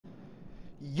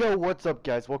Yo, what's up,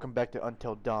 guys? Welcome back to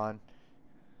Until Dawn.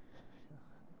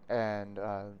 And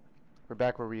we're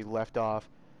back where we left off.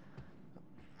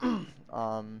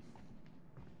 um,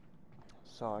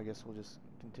 so I guess we'll just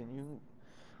continue.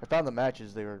 I found the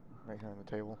matches. They were right here on the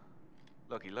table.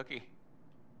 Looky.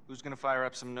 Who's gonna fire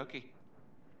up some nookie?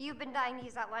 You've been dying to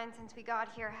use that line since we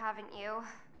got here, haven't you?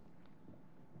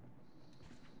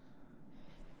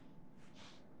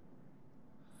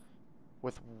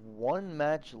 With one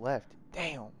match left.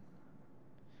 Damn.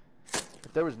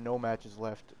 If there was no matches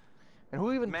left. And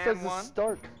who even Man says the one,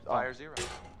 start? Fire zero.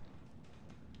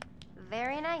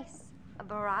 Very nice.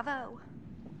 Bravo.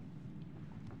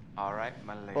 All right,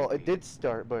 my lady. Well, it did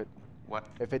start, but What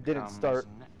if it didn't comes start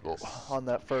next? on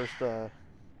that first I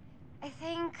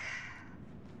think...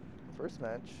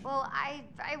 match. Well, I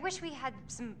wish we had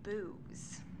some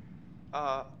booze.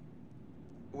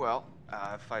 Well,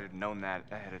 if I'd have known that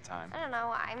ahead of time. I don't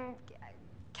know, I'm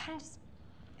kind of just...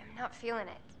 I'm not feeling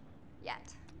it.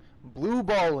 Yet. Blue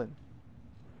ballin'.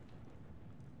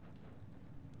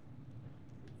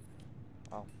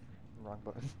 Oh, wrong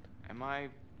button. Am I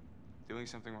doing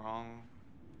something wrong?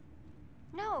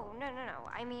 No.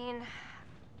 I mean...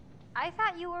 I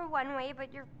thought you were one way,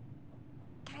 but you're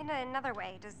kind of another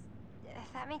way.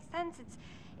 If that makes sense,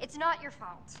 it's not your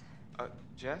fault.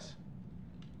 Jess?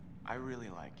 I really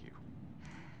like you.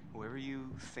 Whoever you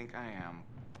think I am,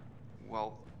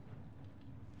 well,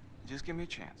 just give me a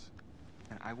chance,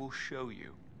 and I will show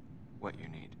you what you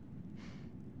need.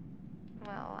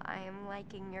 Well, I am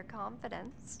liking your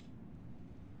confidence.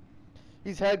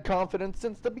 He's had confidence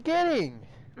since the beginning.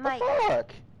 Mike. The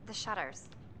fuck? The shutters.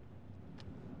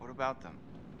 What about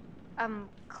them?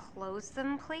 Close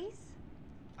them, please?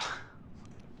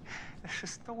 There's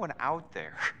just no one out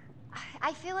there.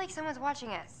 I feel like someone's watching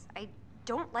us. I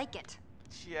don't like it.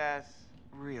 Jess,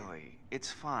 really,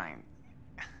 it's fine.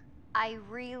 I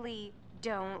really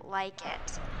don't like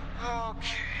it.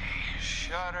 Okay,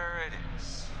 shutter it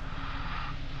is.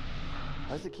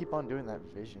 Why does it keep on doing that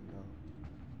vision, though?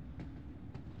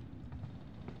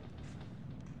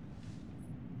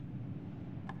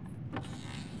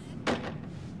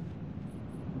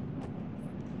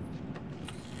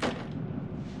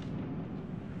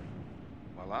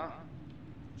 Voila.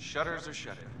 Shutters are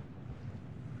shuttered.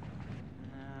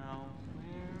 Now,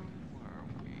 where were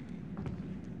we?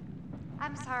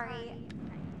 I'm sorry.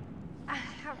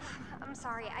 I'm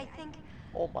sorry. I think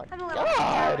Oh my I'm a little bit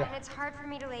down, god! and it's hard for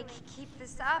me to, like, keep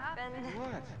this up, and...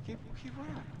 What? Keep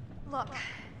what? Look,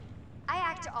 I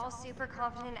act all super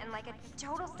confident and like a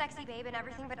total sexy babe and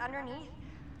everything, but underneath,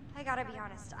 I gotta be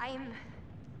honest, I'm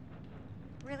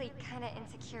really kind of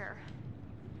insecure.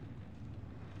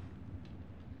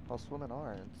 Most women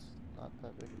are. It's not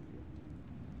that big of a deal.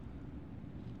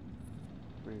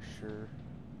 Pretty sure.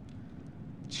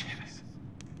 Jess.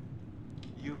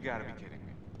 You've got to be kidding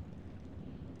me.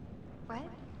 What?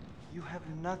 You have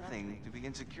nothing to be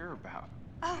insecure about.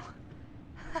 Oh,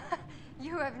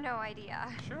 you have no idea.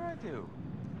 Sure I do.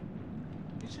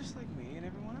 It's just like me and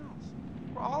everyone else.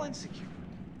 We're all insecure.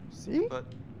 See? But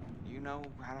you know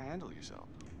how to handle yourself.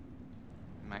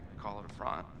 You might call it a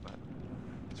front, but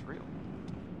it's real.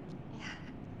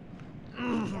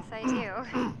 Yeah. Yes, I do.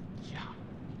 Yeah.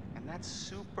 And that's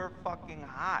super fucking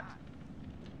hot.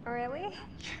 Really?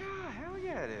 Yeah, hell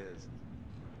yeah it is.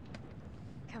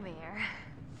 Come here.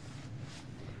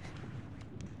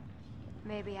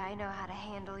 Maybe I know how to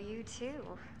handle you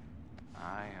too.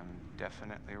 I am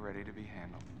definitely ready to be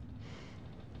handled.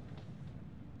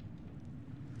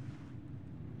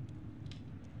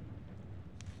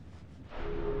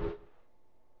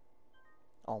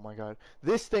 Oh my god.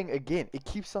 This thing, again, it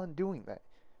keeps on doing that.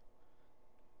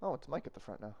 Oh, it's Mike at the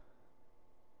front now.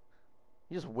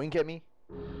 You just wink at me?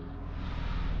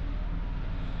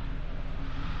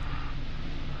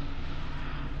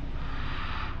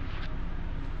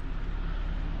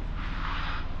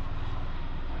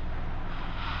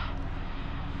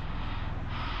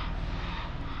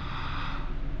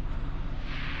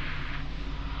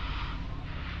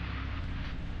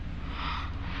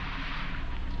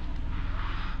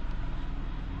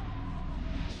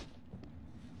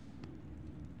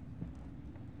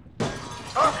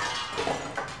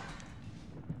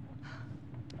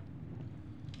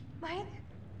 Mike?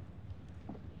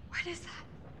 What is that?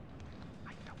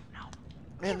 I don't know.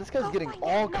 Man, this guy's Go getting find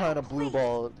all it now, kind of blue please.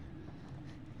 balled.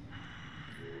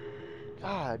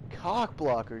 God, cock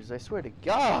blockers, I swear to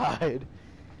God.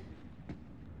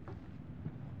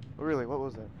 Really, what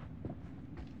was that?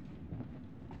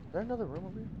 Is there another room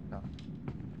over here? No.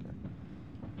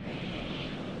 Okay.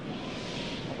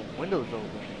 Oh, the window's open.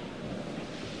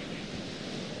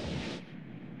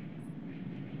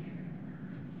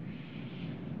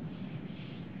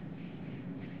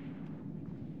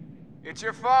 It's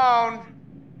your phone.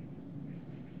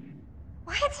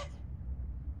 What?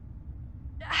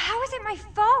 How is it my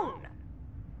phone?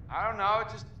 I don't know, it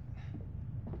just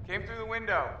came through the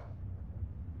window.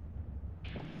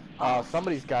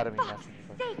 Somebody's gotta be Fuck's messing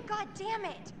with us. sake, god damn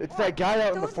it! It's that guy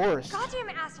out in the Those forest. Goddamn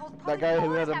assholes. That guy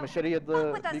who had a that machete at fuck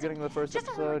the with us beginning of the first just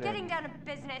when we were episode. getting And down to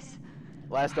business.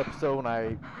 last episode when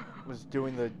I was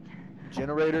doing the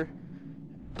generator.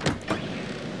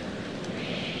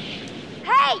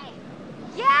 Hey!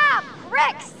 Yeah,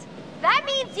 pricks! That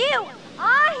means you!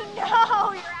 I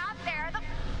know you're out there. The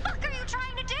fuck are you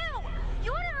trying to do?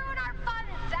 You want to ruin our fun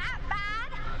that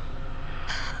bad?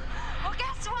 Well,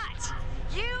 guess what?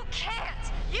 You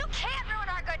can't. You can't ruin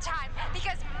our good time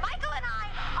because Michael and I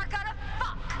are gonna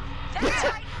fuck. That's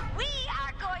right. We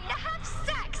are going to have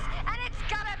sex, and it's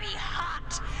gonna be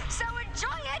hot. So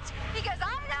enjoy it because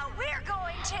I know we're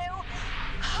going to.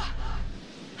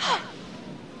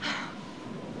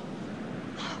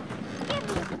 Give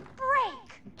me a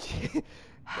break.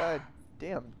 God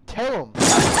damn, tell him.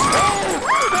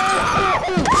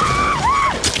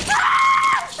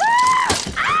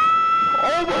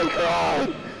 Oh my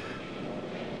god!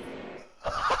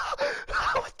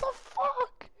 What the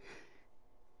fuck?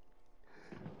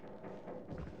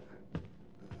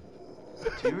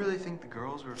 Do you really think the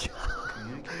girls were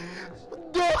communicating with us?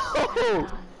 No!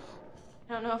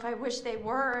 I don't know if I wish they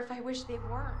were or if I wish they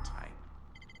weren't. I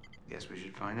guess we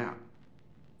should find out.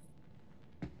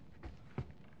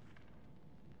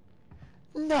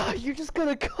 No, you're just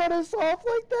gonna cut us off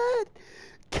like that?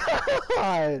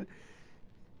 God!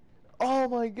 Oh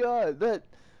my god, that...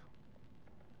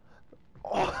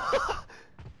 Oh,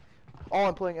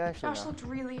 I'm playing Ashley Josh now. looked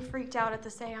really freaked out at the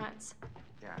seance.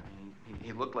 Yeah, I mean,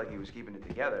 he looked like he was keeping it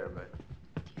together, but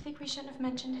Do you think we shouldn't have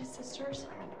mentioned his sisters?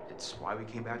 I mean, it's why we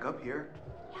came back up here.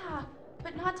 Yeah,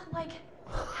 but not to, like,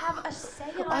 have a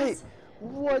seance.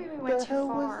 What Maybe we went the too hell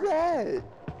far. was that?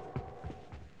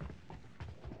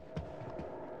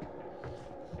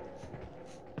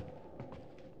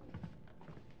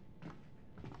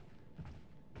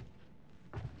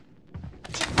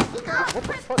 What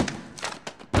the fuck?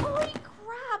 Holy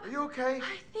crap! Are you okay?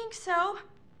 I think so.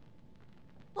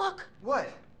 Look, What?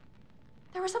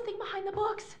 there was something behind the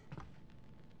books.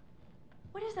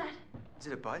 What is that? Is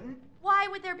it a button? Why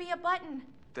would there be a button?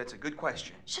 That's a good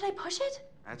question. Should I push it?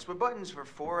 That's what buttons are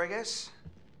for, I guess.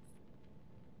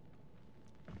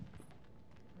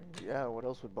 Yeah, what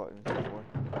else would buttons be for?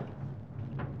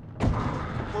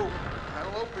 Whoa,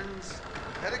 panel opens.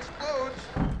 Head explodes.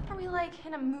 Are we, like,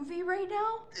 in a movie right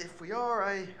now? If we are,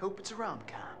 I hope it's a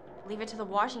rom-com. Leave it to the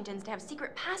Washingtons to have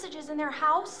secret passages in their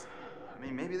house? I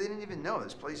mean, maybe they didn't even know.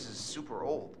 This place is super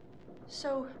old.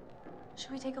 So, should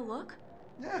we take a look?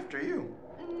 Yeah, after you.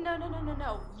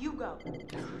 No. You go.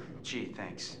 Gee,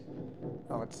 thanks.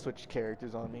 Oh, it switched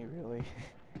characters on me, really.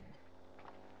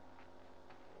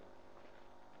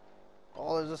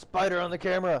 Oh, there's a spider on the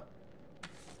camera.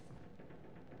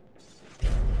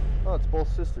 Oh, it's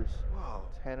both sisters. Whoa.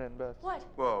 It's Hannah and Beth. What?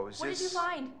 Whoa, is What this... did you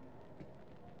find?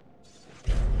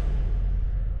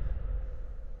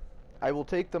 I will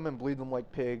take them and bleed them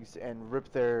like pigs and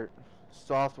rip their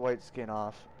soft white skin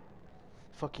off.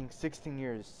 Fucking 16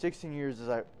 years. 16 years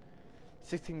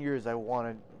I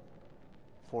wanted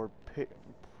for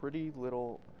pretty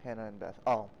little Hannah and Beth.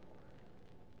 Oh,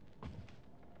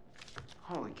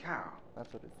 Holy cow.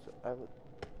 that's what it's.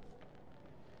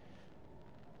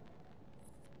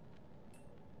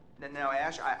 Now,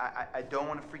 Ash, I don't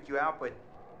want to freak you out, but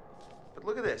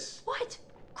look at this. What?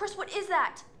 Chris, what is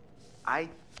that? I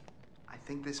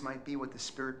think this might be what the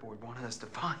spirit board wanted us to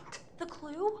find. The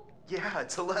clue? Yeah,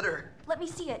 it's a letter. Let me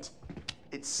see it.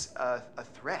 It's a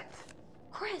threat.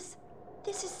 Chris,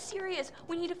 this is serious.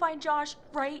 We need to find Josh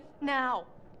right now.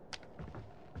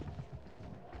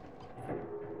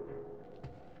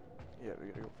 Yeah, we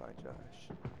gotta go find Josh.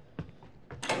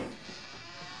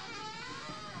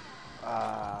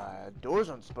 Doors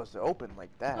aren't supposed to open like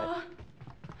that.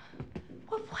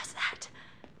 What was that?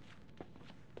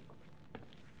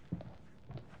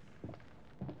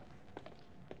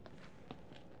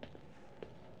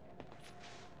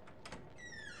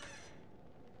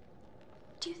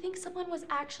 Do you think someone was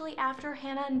actually after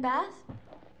Hannah and Beth?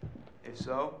 If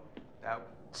so, I've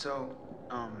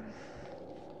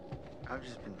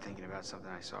just been thinking about something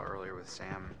I saw earlier with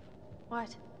Sam.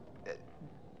 What?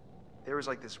 There was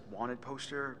like this wanted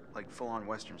poster, like full-on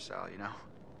Western style, you know?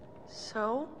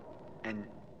 So? And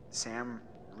Sam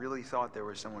really thought there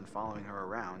was someone following her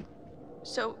around.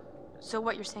 So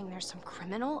what you're saying, there's some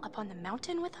criminal up on the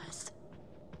mountain with us?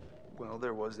 Well,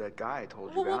 there was that guy I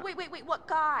told you Whoa, about. wait, what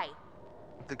guy?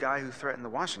 The guy who threatened the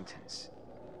Washingtons.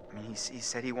 I mean, he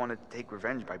said he wanted to take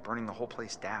revenge by burning the whole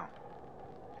place down.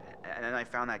 And then I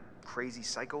found that crazy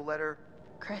psycho letter.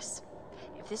 Chris,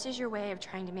 if this is your way of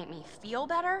trying to make me feel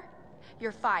better,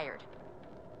 you're fired.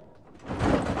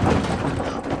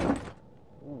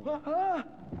 You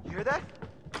hear that?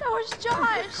 That was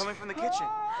Josh! Coming from the kitchen.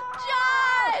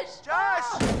 Josh! Josh!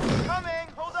 Coming!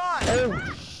 Hold on! Oh,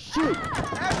 shit!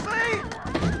 Ashley!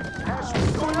 Ashley,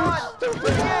 what's going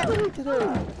on? Today.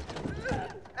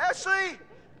 Ashley!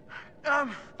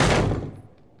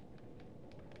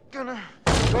 Gonna...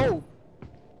 Go!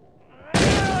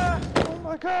 Oh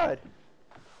my god!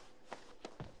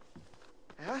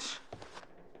 Ash?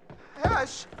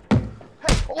 Ash!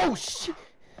 Oh shit!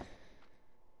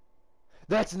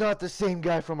 That's not the same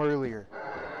guy from earlier.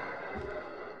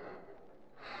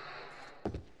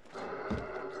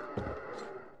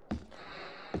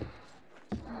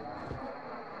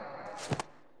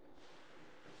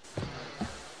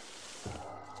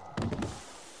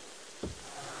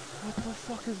 What the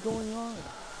fuck is going on?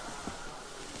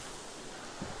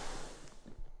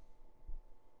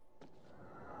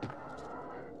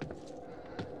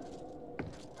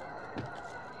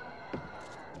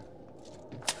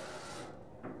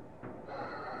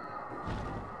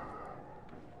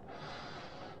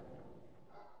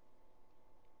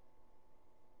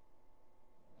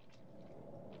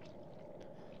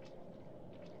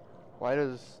 Why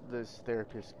does this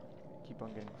therapist keep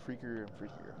on getting freakier and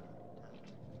freakier?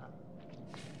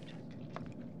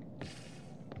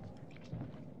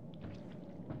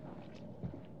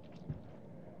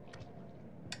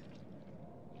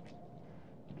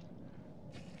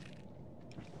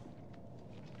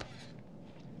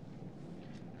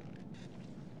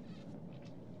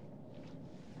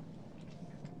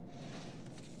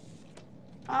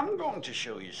 I'm going to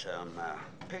show you some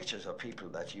pictures of people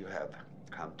that you have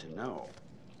come to know.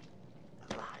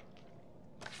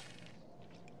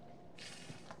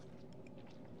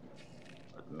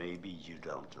 But maybe you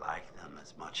don't like them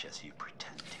as much as you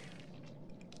pretend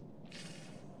to.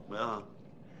 Well,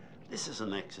 this is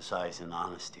an exercise in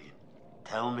honesty.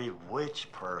 Tell me which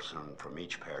person from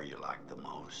each pair you like the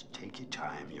most. Take your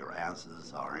time, your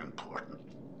answers are important.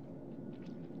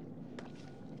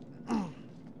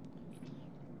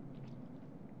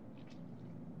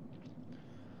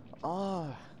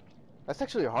 That's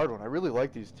actually a hard one. I really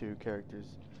like these two characters.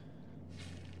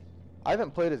 I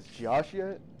haven't played as Josh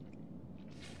yet,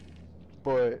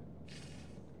 but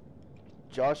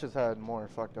Josh has had more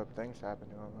fucked up things happen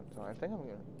to him. So I think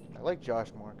I like Josh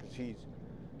more because he's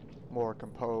more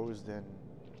composed and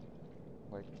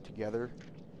like together.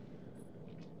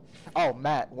 Oh,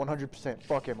 Matt, 100%.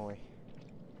 Fuck Emily.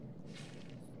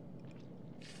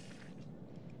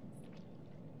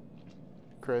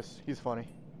 Chris, he's funny.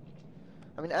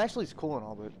 I mean, Ashley's cool and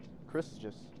all, but Chris is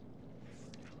just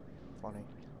funny.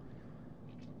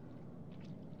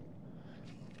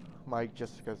 Mike,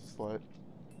 Jessica's a slut.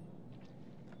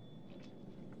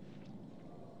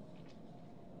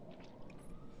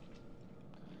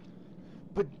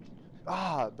 But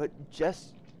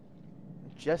Jess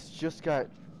just got...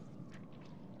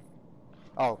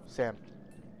 Oh, Sam.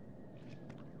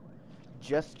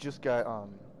 Jess just got,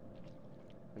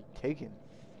 like, taken.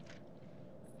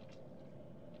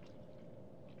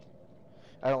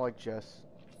 I don't like Jess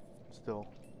still,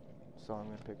 so I'm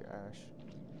gonna pick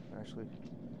Ashley.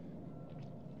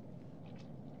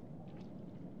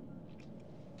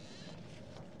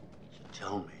 So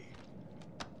tell me,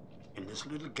 in this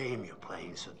little game you're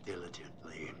playing so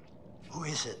diligently, who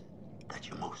is it that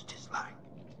you most dislike?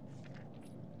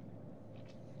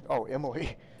 Oh,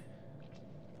 Emily.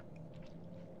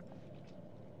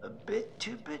 A bit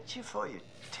too bitchy for your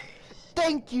taste.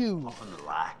 Thank you! Often the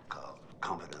lack of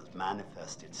confidence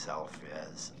manifests itself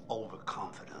as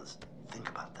overconfidence. Think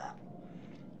about that.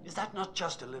 Is that not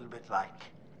just a little bit like...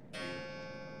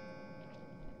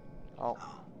 Oh.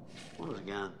 Once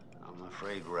again, I'm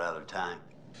afraid we're out of time.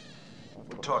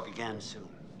 We'll talk again soon.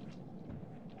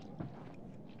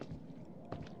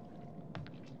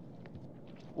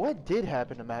 What did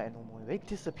happen to Matt and Emily? They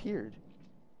disappeared.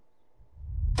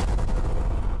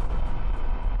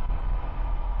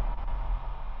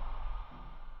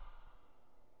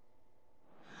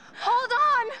 Hold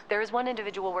on! There is one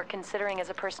individual we're considering as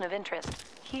a person of interest.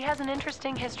 He has an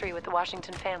interesting history with the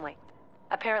Washington family.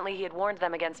 Apparently, he had warned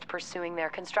them against pursuing their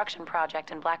construction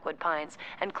project in Blackwood Pines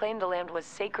and claimed the land was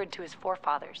sacred to his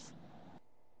forefathers.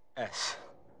 S.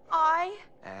 I...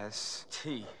 S.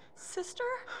 T. Sister?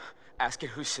 Ask it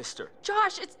whose sister.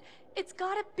 Josh, it's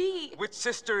gotta be... Which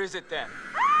sister is it then?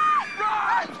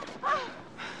 Run!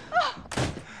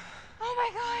 Oh my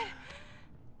god.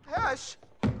 Ash!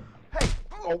 Hey!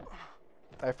 Oh.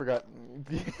 I forgot.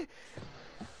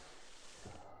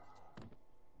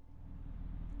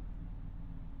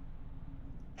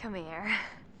 Come here.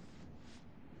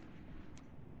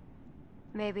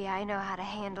 Maybe I know how to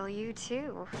handle you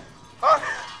too. Why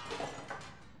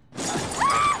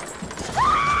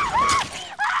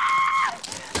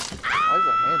is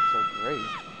her hand so great?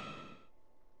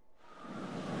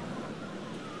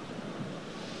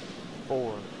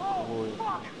 4. Wood.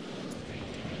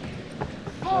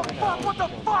 Oh fuck, what the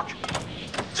fuck?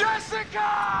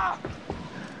 Jessica!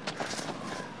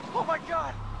 Oh my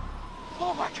god!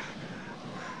 Oh my god!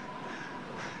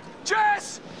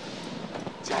 Jess!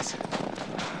 Jess!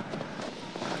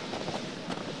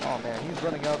 Oh man, he's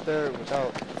running out there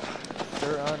without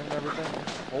shirt on and everything.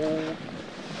 Cold.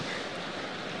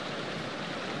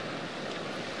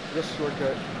 Just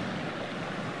shortcut.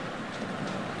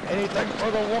 Anything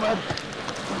for the woman!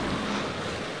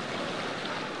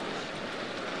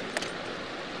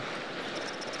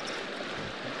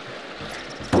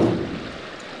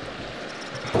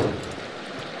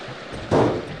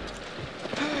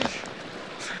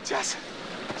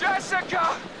 Jessica!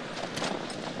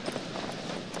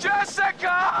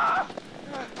 Jessica!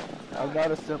 I'm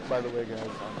not a simp, by the way, guys.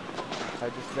 I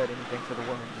just said anything for the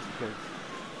woman just because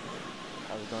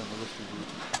I was on the whiskey beat.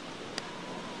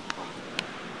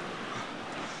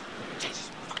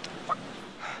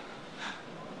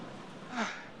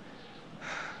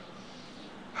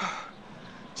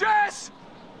 Jess!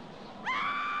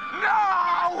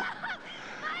 No!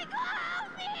 Michael,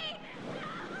 help me!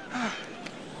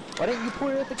 Why didn't you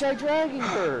point at the guy dragging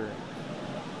her?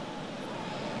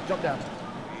 Jump down.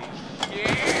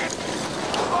 Yeah!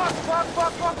 Fuck, fuck,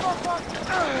 fuck, fuck, fuck, fuck!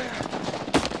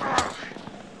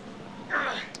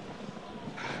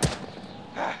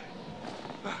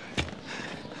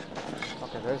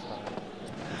 Okay, there's fine.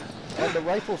 And the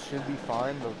rifle should be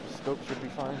fine, the scope should be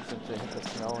fine since it hit the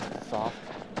snow and it's soft.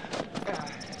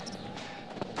 Let's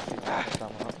see if I can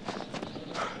sum up.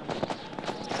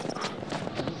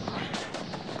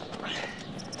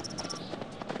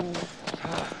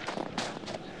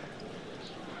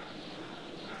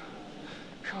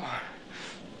 Come on.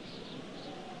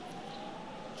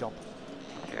 Jump.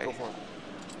 Okay. Go for it.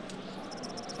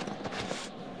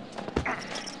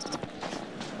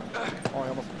 Oh, I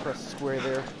almost pressed square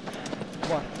there.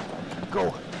 Come on.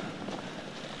 Go.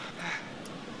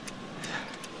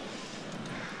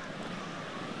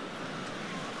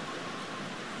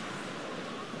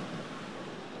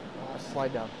 Oh,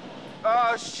 slide down.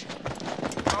 Oh, shit.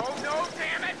 Oh, no,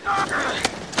 damn it!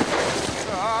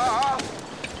 Ah.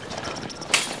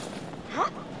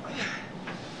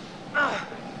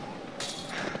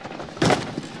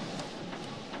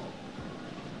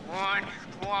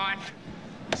 Come on.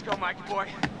 Let's go, Mike boy.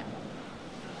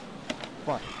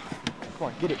 Come on. Come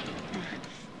on, get it.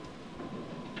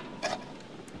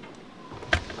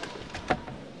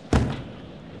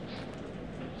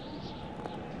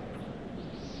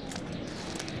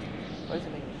 Why does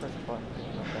it make me press the button?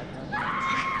 Not that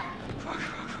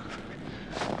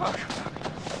time.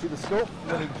 See the scope?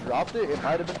 When he dropped it, it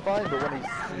might have been fine, but when he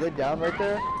slid down right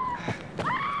there,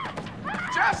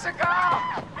 Jessica!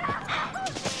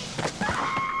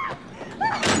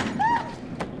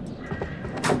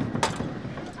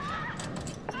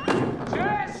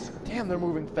 Jess! damn, they're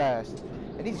moving fast.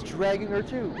 And he's dragging her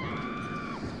too.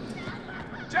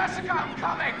 Jessica, I'm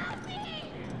coming!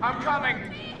 I'm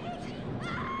coming!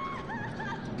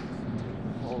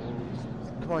 Oh,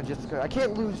 come on, Jessica. I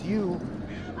can't lose you.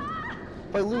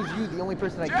 If I lose you, the only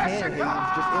person I can hate is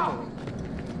just Emily.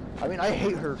 I mean, I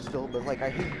hate her still, but like, I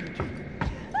hate you too.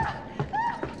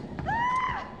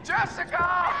 Jessica!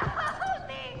 Help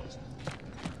me!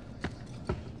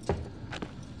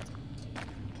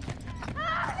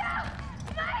 Oh no!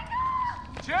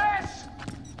 Michael! Jess!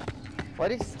 Why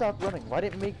did he stop running? Why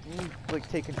didn't it make me like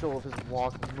take control of his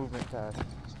walk and movement path?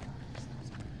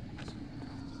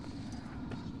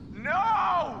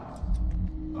 No!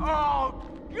 Oh,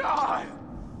 God!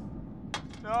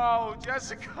 No,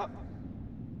 Jessica!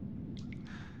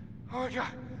 Oh, my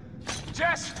God.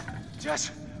 Jess!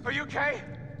 Jess, are you okay?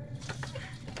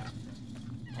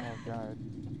 Oh god.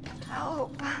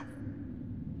 Help.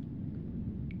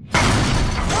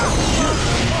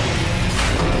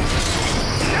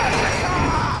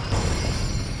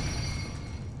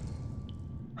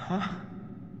 Huh?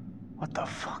 What the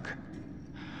fuck?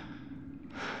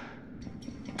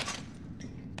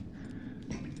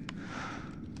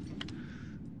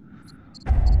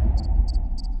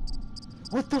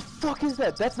 What the fuck is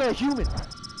that? That's not human!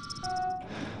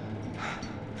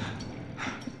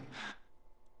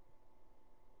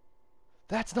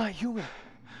 That's not human!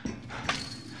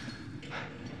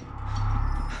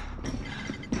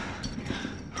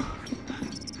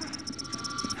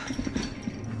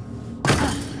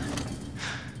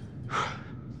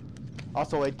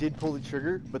 Also, I did pull the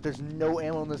trigger, but there's no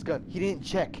ammo in this gun. He didn't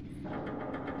check.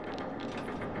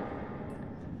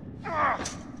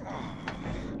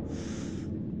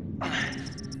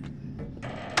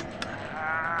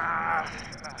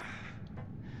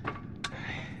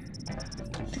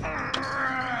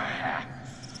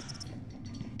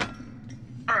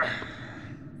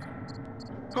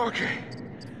 Okay.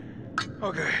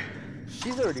 Okay.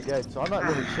 She's already dead, so I'm not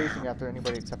really chasing after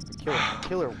anybody except the killer. The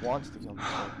killer wants to kill me,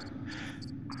 so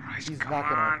he's not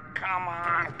gonna. Come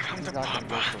on, come He's to not gonna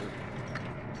go Papa. for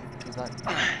it. He's not.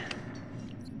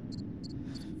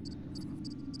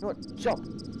 You know what? Jump,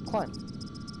 climb.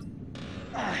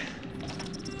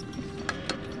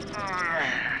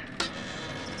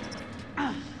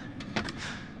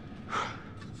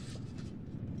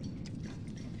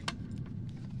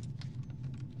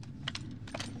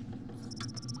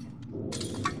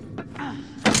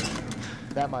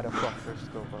 That might have fucked her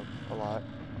scope up a lot.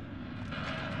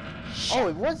 Oh,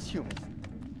 it was human.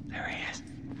 There he is.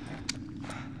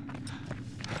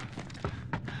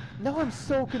 Now I'm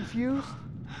so confused.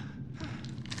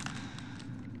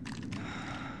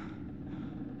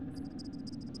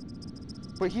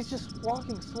 But he's just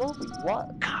walking slowly.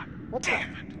 What? God What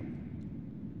damn the? it.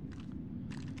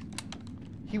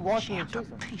 He wants me to Jammed a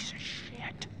chase him. piece of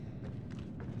shit.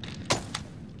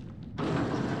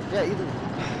 Yeah, either.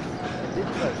 I did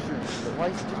try to shoot him, but why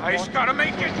is he just I just walking? gotta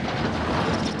make it.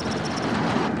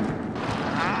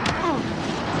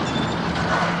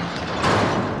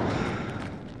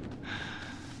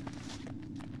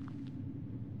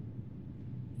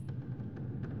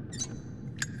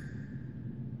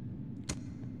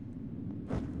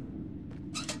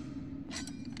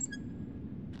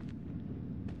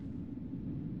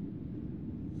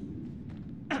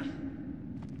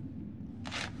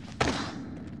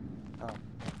 Oh,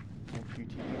 thank you,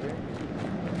 TV there.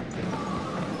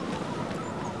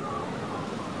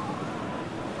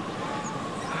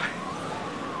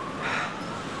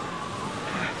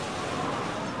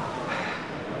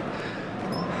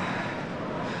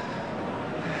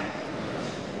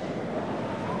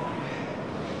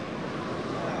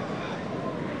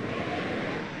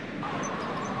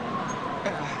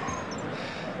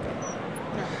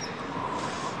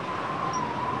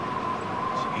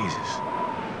 Jesus.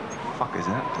 Fuck is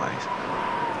that place?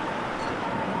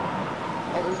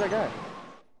 Oh, there's that guy.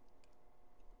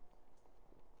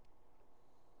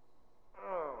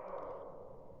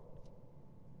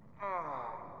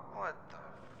 What the?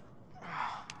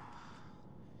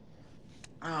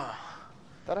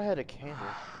 Thought I had a candle.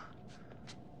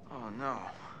 Oh no.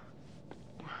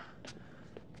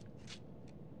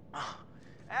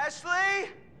 Ashley!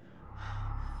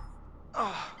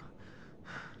 Oh.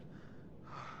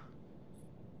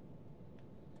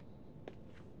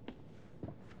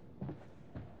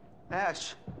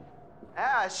 Ash.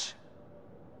 Ash.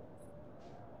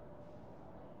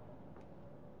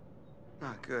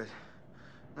 Not good.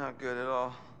 Not good at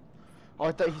all. Oh,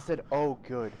 I thought he said, "Oh,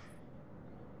 good."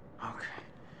 Okay.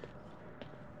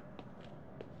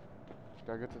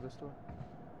 Gotta go through this door.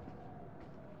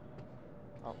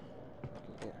 Oh, okay,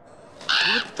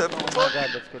 yeah. What the Oh my fuck? god,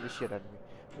 that scared the shit out of me.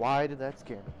 Why did that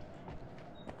scare me?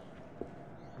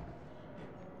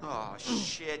 Oh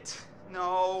shit.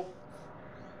 No.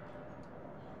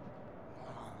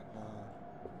 Oh, no.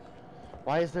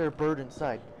 Why is there a bird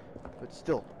inside? But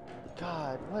still,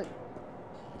 God, what?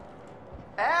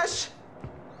 Ash!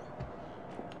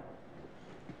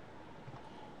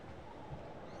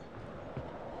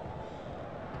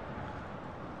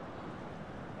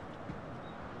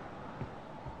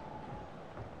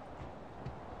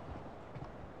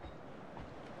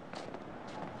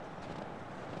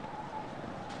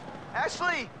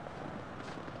 Ashley!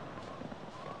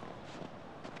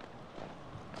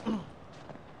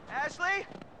 Ashley?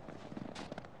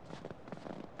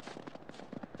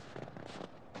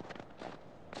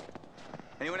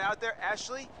 Anyone out there?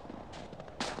 Ashley?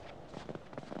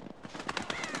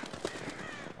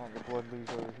 Oh, the blood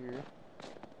leaves over here.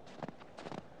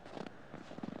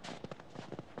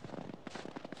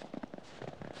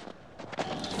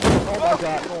 Oh my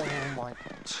god, oh my.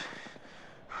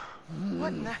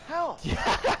 What in the hell?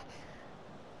 Yeah.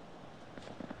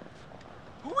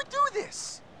 Who would do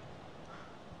this?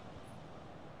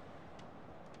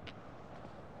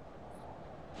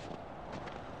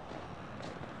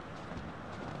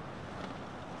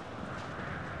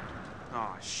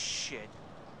 Oh shit.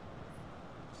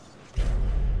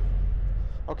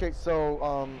 Okay,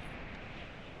 so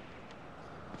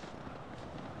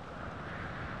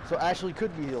Ashley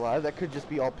could be alive. That could just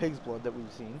be all pig's blood that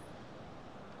we've seen,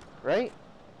 right?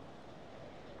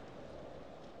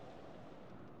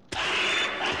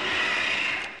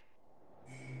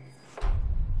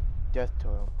 death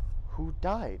totem. Who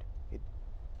died?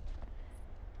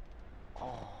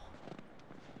 Oh.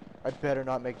 I better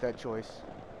not make that choice.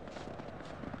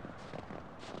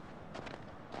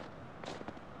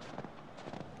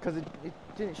 Because it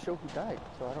didn't show who died,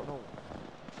 so I don't know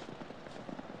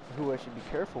who I should be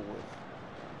careful with.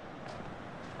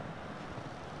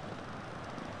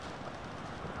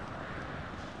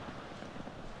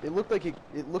 It looked like it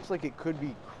looks like it could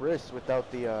be Chris without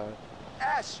the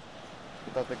Ash!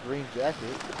 without the green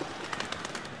jacket.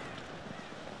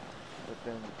 But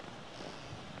then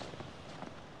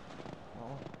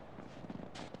oh.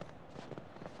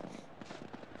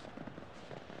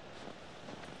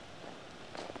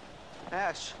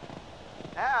 Ash!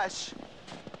 Ash!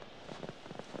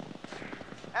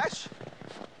 Ash!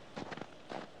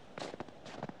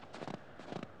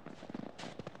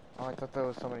 Oh, I thought that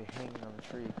was somebody hanging on the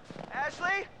tree.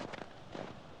 Ashley!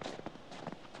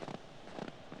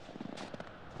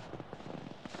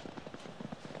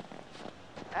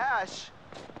 Ash!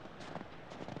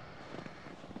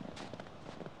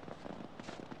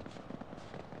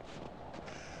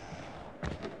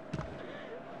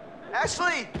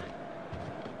 Ashley!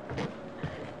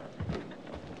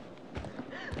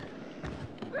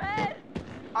 Fred! Hey!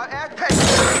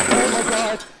 Oh my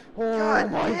god! Oh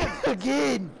God my damn. god!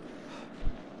 Again!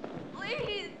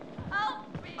 Please,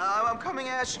 help me! I'm coming,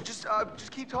 Ash. Just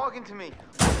keep talking to me.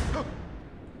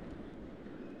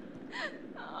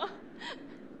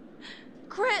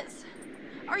 Chris,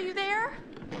 are you there?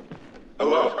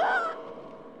 Hello,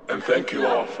 and thank you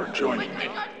all for joining me.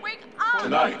 God, wake up!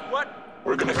 Tonight, What?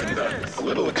 we're going to conduct a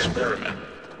little experiment,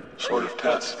 sort of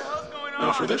test.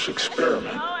 Now, for this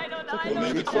experiment, we'll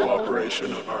need the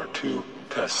cooperation of our two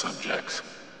test subjects,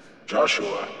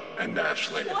 Joshua and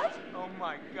Ashley. What? Oh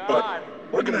my But God.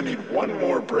 we're going to need one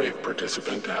more brave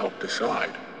participant to help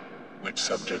decide which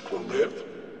subject will live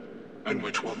and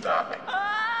which will die. No!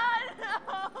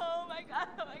 Oh my god,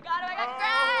 oh my god, oh my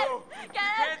god, Chris! Get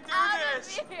can't us do out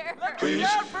this. of here! Please,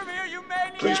 Get out from here, you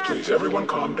maniac! please, everyone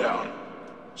calm down.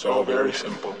 It's all very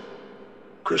simple.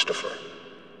 Christopher,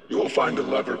 you will find a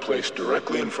lever placed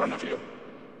directly in front of you.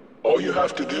 All you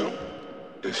have to do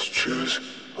is choose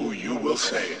who you will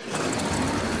save.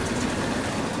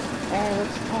 Oh,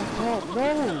 that's fucked up.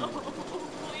 No!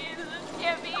 Please, this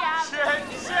can't be happening!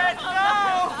 Shit, no!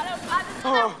 Oh god, this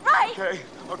isn't right!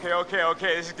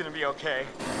 Okay, this is gonna be okay.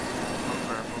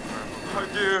 Oh,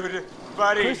 dude,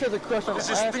 buddy. Chris has a crush on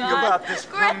Just Ashley. think about this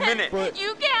for a Chris, minute. But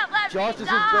you can't let Josh me is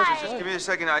his best die! friend. Give me a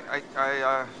second, I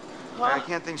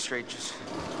can't think straight, just...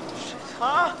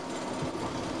 Huh?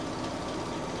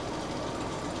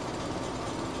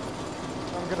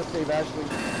 I'm gonna save Ashley.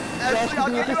 Ashley, I'll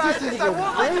get you out of this, I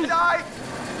won't let you die!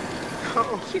 No,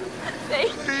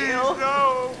 Thank please, you!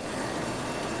 no!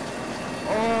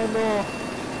 Oh no.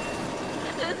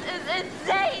 This is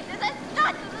insane! This is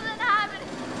nuts! This isn't happening!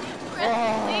 Chris,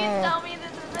 please tell me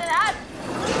this isn't happening!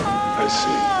 I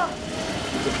see.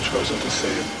 You have chosen to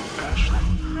save Ashley.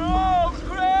 No,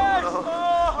 Chris! No,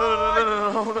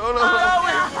 we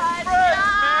were friends,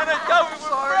 man! I thought we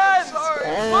were friends!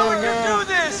 Why would you do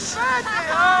this? Oh,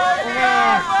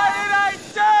 God, what did I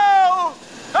do?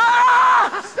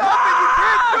 Ah! Stop it! You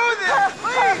can't do this!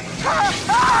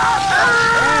 Please!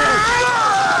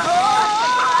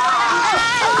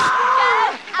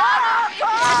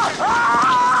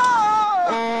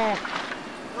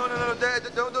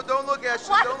 No, don't look, Ashley.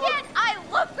 Why Don't look. can't I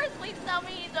look? Chris, please tell me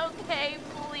he's okay,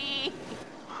 please.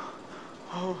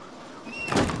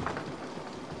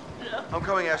 I'm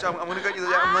coming, Ash. I'm gonna get you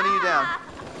down. I'm letting you down.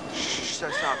 Shh,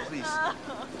 stop, please.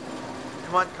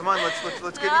 Come on. Let's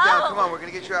get you down. Come on, we're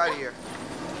gonna get you out of here.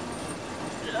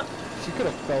 She could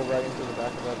have fell right into the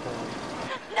back of that thing.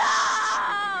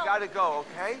 You gotta go,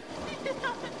 okay?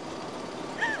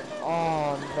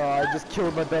 Oh no, I just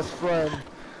killed my best friend.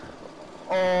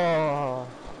 Oh.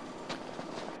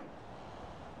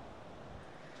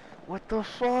 What the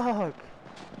fuck?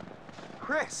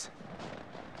 Chris.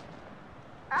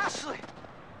 Ashley.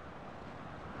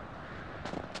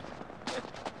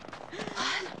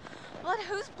 Blood?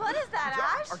 Whose blood is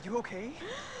that, Ash? Are you okay?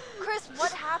 Chris,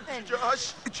 what happened?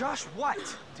 Josh. Josh,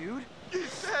 what, dude?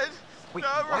 He's dead. Wait,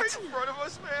 Not right what? in front of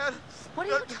us, man. What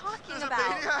are you talking There's about? a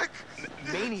maniac.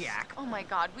 Maniac? Oh my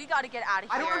god, we gotta get out of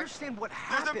I here. don't understand what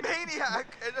There's a happened.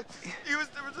 maniac, and there was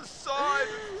a saw, and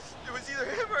it was either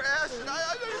him or Ash, and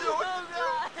I don't know what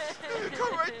to do. It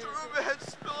come right through, man,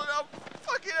 spilling out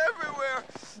fucking everywhere.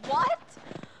 What?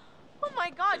 Oh my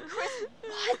god, Chris,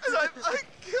 what? And I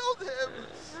killed him.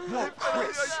 Whoa,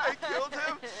 Chris. I killed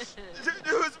him.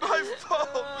 It was my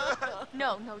fault, man.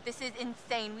 No, this is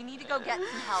insane. We need to go get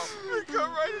some help. We're cut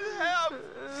right in half.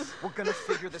 We're gonna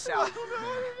figure this out,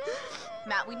 man.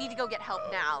 Matt, we need to go get help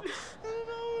now.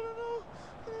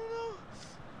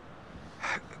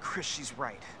 Chris, she's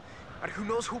right. Who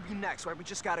knows who'll be next, right? We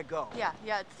just gotta go. Yeah,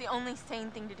 it's the only sane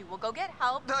thing to do. We'll go get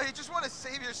help. No, you just want to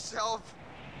save yourself.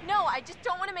 No, I just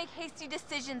don't want to make hasty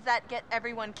decisions that get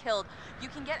everyone killed. You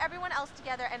can get everyone else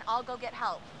together and I'll go get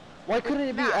help. Why couldn't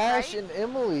it be Matt, Ash right? and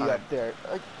Emily up there?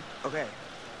 Like, Okay.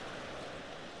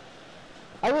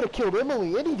 I would have killed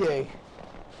Emily any day.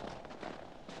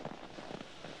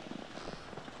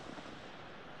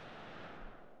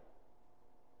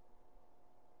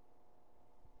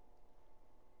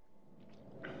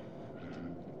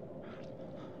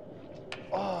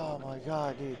 Oh my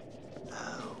god, dude.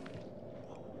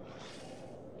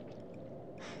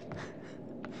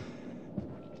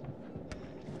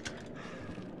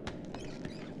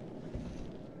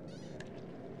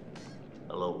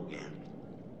 Hello again.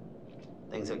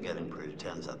 Things are getting pretty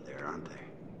tense up there, aren't they?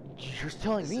 You're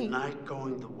telling Is me? the night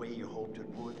going the way you hoped it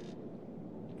would?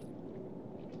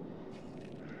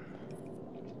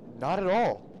 Not at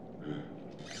all.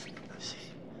 I see.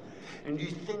 And you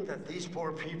think that these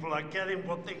poor people are getting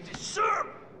what they deserve?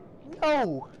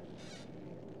 No.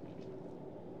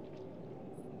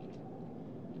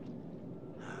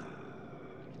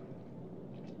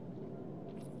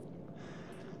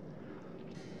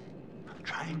 I'm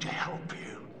trying to help you.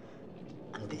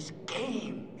 And this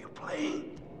game you're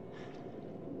playing,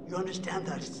 you understand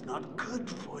that it's not good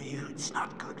for you. It's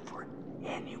not good for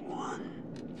anyone.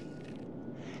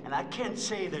 And I can't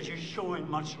say that you're showing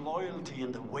much loyalty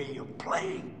in the way you're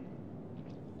playing.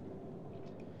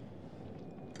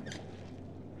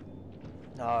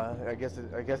 No, I guess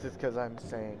it's because I was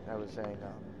saying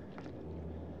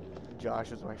Josh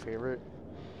was my favorite.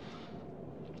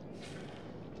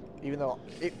 Even though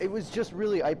it was just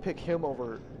really I pick him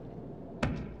over.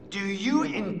 Do you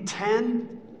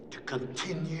intend to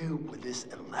continue with this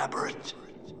elaborate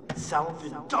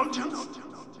self-indulgence?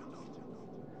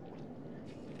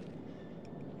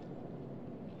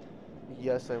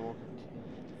 Yes, I will continue.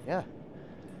 Yeah.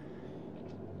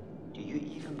 Do you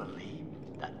even believe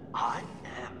that I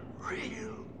am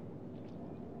real?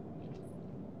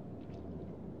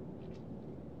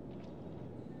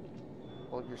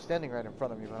 Well, you're standing right in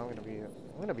front of me, but I'm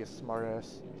gonna be a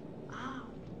smartass.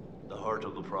 The heart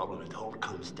of the problem, it all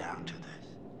comes down to this.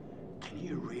 Can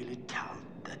you really tell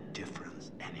the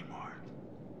difference anymore?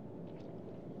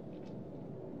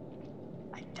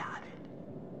 I doubt it.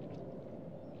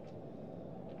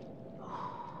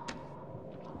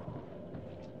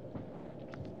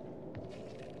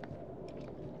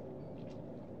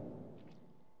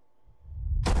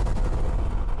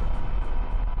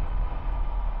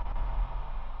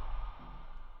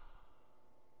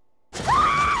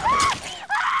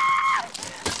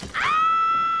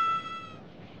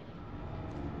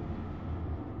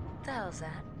 What the hell's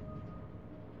that?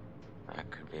 That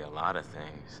could be a lot of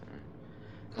things.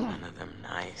 And none of them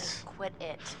nice. Quit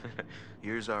it.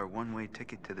 Here's our one-way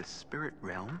ticket to the spirit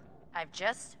realm. I've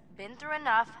just been through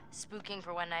enough spooking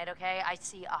for one night, okay? I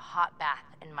see a hot bath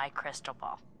in my crystal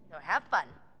ball. So have fun.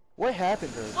 What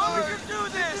happened to her? Well, we can do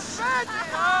this!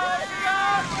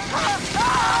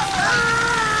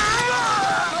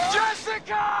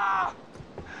 Jessica!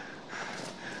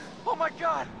 Oh my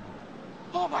god!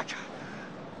 Oh my god!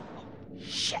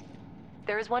 Shit!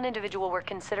 There is one individual we're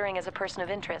considering as a person of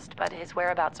interest, but his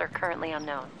whereabouts are currently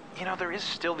unknown. You know, there is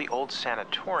still the old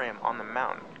sanatorium on the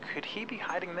mountain. Could he be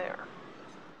hiding there?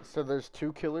 So there's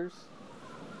two killers?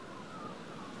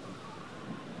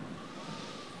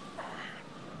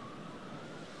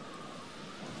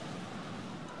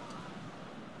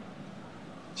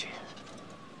 Jesus.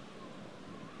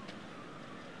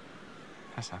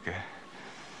 That's not good.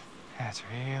 That's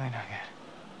really not good.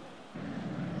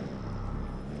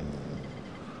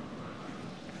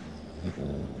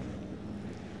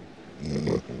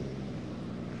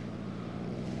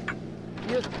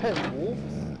 He has pet wolves?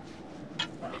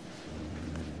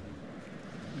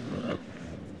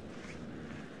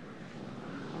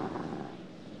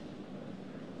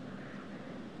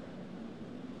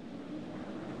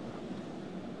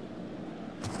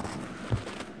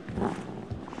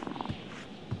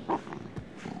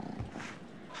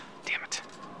 Damn it.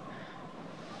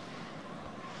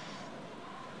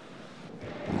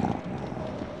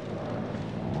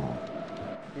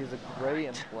 He's a gray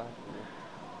and black wolf.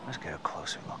 Let's get a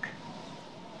closer look.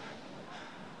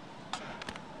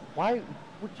 Why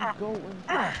would you go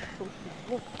and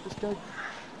look? This guy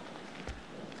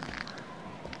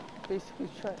basically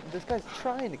trying. This guy's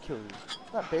trying to kill you.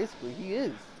 Not basically, he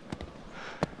is.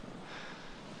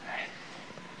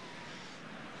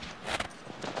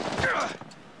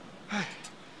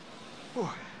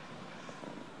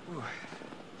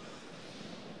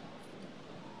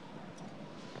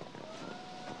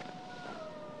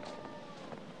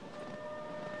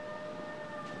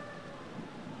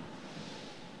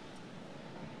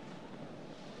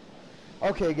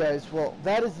 Okay, guys, well,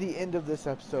 that is the end of this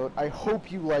episode. I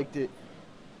hope you liked it.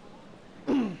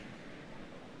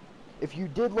 If you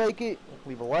did like it,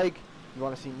 leave a like. If you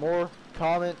want to see more,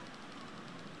 comment.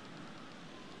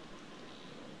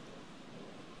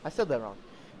 I said that wrong.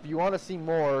 If you want to see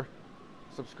more,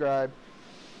 subscribe.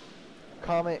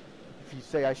 Comment if you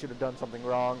say I should have done something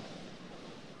wrong.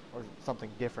 Or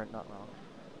something different, not wrong.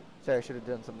 Say I should have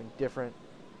done something different.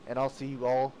 And I'll see you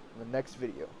all in the next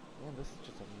video. Man, this is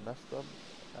just a messed up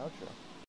outro.